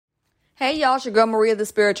Hey y'all, it's your girl Maria, the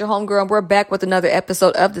Spiritual Homegirl, and we're back with another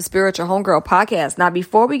episode of the Spiritual Homegirl podcast. Now,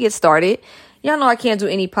 before we get started, y'all know I can't do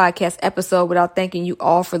any podcast episode without thanking you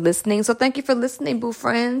all for listening. So thank you for listening, boo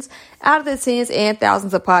friends. Out of the tens and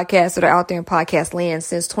thousands of podcasts that are out there in podcast land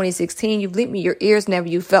since 2016, you've lent me your ears whenever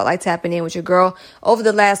you felt like tapping in with your girl over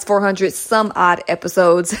the last 400 some odd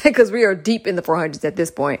episodes, because we are deep in the 400s at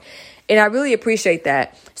this point. And I really appreciate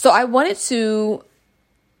that. So I wanted to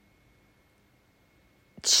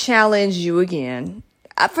challenge you again.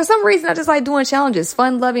 For some reason, I just like doing challenges,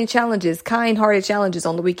 fun-loving challenges, kind-hearted challenges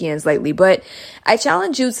on the weekends lately. But I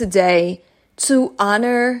challenge you today to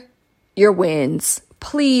honor your wins.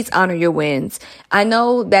 Please honor your wins. I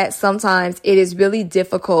know that sometimes it is really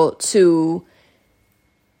difficult to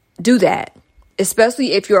do that,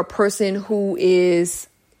 especially if you're a person who is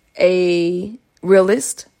a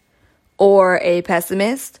realist or a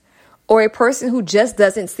pessimist or a person who just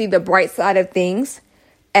doesn't see the bright side of things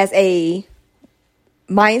as a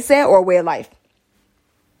mindset or a way of life.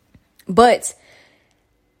 But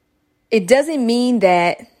it doesn't mean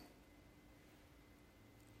that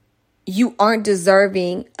you aren't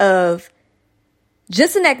deserving of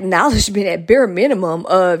just an acknowledgement at bare minimum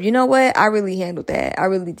of, you know what, I really handled that. I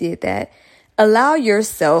really did that. Allow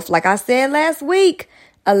yourself, like I said last week,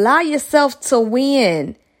 allow yourself to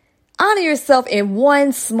win. Honor yourself in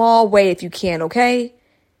one small way if you can, okay?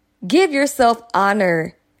 Give yourself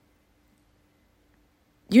honor.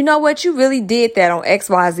 You know what? You really did that on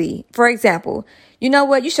XYZ. For example, you know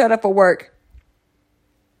what? You showed up for work.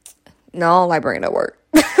 No, I don't like bringing up work.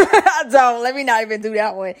 I don't. Let me not even do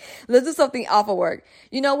that one. Let's do something off of work.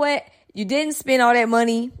 You know what? You didn't spend all that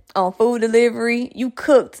money on food delivery. You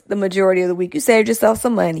cooked the majority of the week. You saved yourself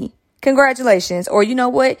some money. Congratulations. Or you know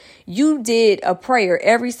what? You did a prayer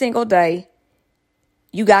every single day.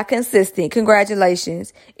 You got consistent.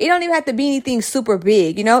 Congratulations. It don't even have to be anything super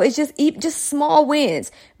big. You know, it's just small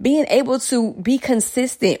wins. Being able to be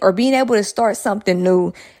consistent or being able to start something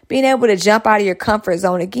new, being able to jump out of your comfort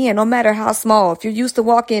zone again, no matter how small. If you're used to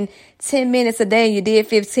walking 10 minutes a day and you did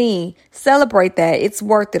 15, celebrate that. It's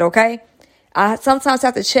worth it. Okay. I sometimes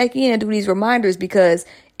have to check in and do these reminders because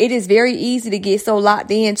it is very easy to get so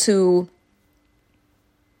locked into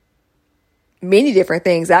many different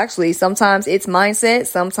things, actually. Sometimes it's mindset.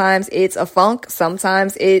 Sometimes it's a funk.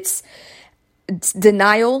 Sometimes it's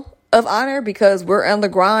denial of honor because we're on the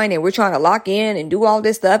grind and we're trying to lock in and do all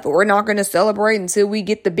this stuff, but we're not going to celebrate until we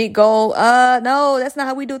get the big goal. No, that's not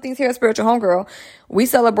how we do things here at Spiritual Homegirl. We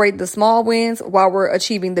celebrate the small wins while we're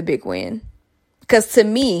achieving the big win. Because to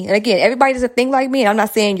me, and again, everybody doesn't think like me. And I'm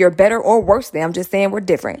not saying you're better or worse than. I'm just saying we're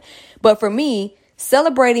different. But for me,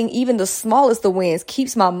 celebrating even the smallest of wins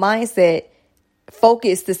keeps my mindset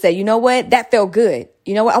focus to say, you know what, that felt good.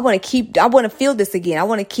 You know what, I want to feel this again. I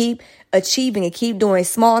want to keep achieving and keep doing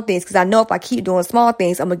small things because I know if I keep doing small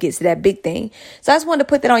things, I'm going to get to that big thing. So I just wanted to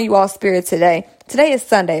put that on you all spirit today. Today is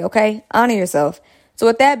Sunday, okay? Honor yourself. So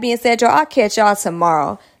with that being said, y'all, I'll catch y'all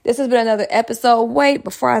tomorrow. This has been another episode. Wait,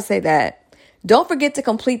 before I say that, don't forget to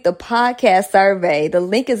complete the podcast survey. The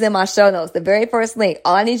link is in my show notes, the very first link.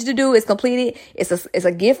 All I need you to do is complete it. It's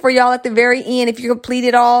a gift for y'all at the very end if you complete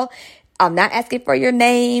it all. I'm not asking for your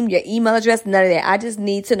name, your email address, none of that. I just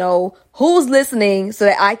need to know who's listening so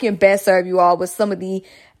that I can best serve you all with some of the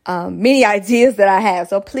many ideas that I have.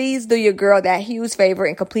 So please do your girl that huge favor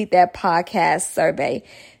and complete that podcast survey.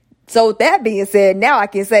 So with that being said, now I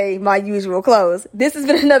can say my usual close. This has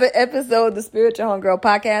been another episode of the Spiritual Homegirl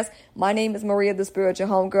podcast. My name is Maria, the Spiritual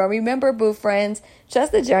Homegirl. Remember, boo friends,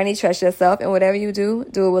 trust the journey, trust yourself, and whatever you do,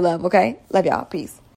 do it with love, okay? Love y'all. Peace.